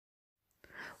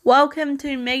Welcome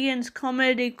to Megan's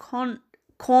Comedy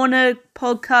Corner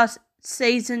Podcast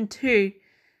Season 2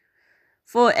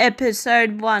 for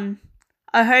Episode 1.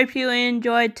 I hope you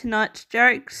enjoyed tonight's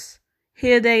jokes.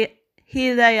 Here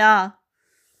they are.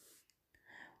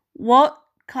 What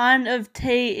kind of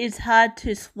tea is hard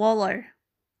to swallow?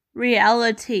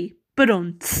 Reality.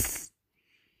 Ba-dum-ts.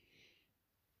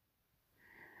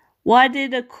 Why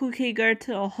did a cookie go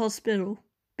to the hospital?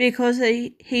 Because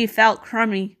he felt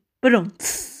crummy.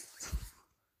 Ba-dum-ts.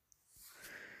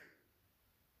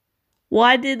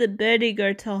 Why did the birdie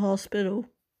go to hospital?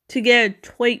 To get a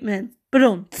treatment.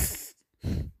 Ba-dum-ts.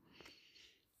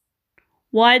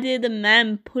 Why did the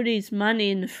man put his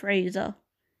money in the freezer?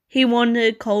 He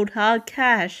wanted cold hard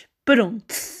cash.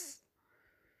 Ba-dum-ts.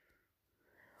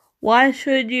 Why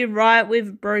should you write with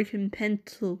a broken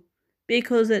pencil?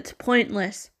 Because it's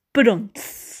pointless.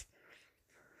 Ba-dum-ts.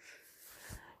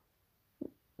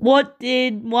 What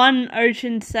did one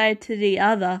ocean say to the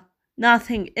other?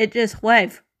 Nothing, it just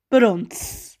waved.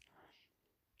 Ba-dum-ts.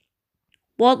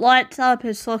 What lights up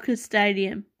a soccer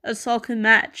stadium? A soccer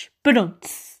match.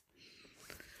 Ba-dum-ts.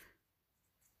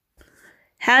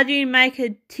 How do you make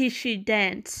a tissue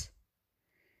dance?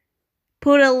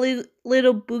 Put a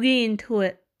little boogie into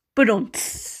it.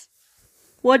 Ba-dum-ts.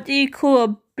 What do you call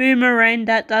a boomerang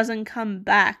that doesn't come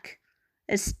back?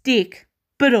 A stick.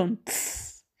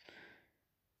 Ba-dum-ts.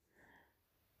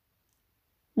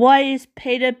 Why is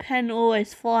Peter Pan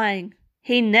always flying?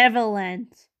 He never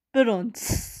lands.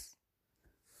 Ba-dum-ts.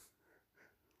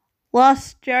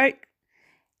 Last joke.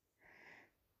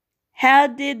 How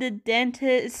did the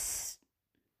dentist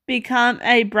become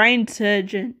a brain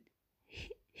surgeon?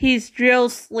 His drill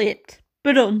slipped.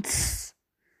 Ba-dum-ts.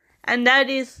 And that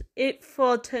is it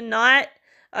for tonight.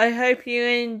 I hope you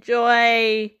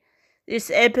enjoy this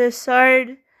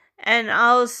episode, and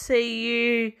I'll see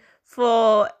you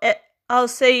for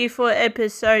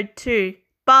episode 2.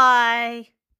 Bye.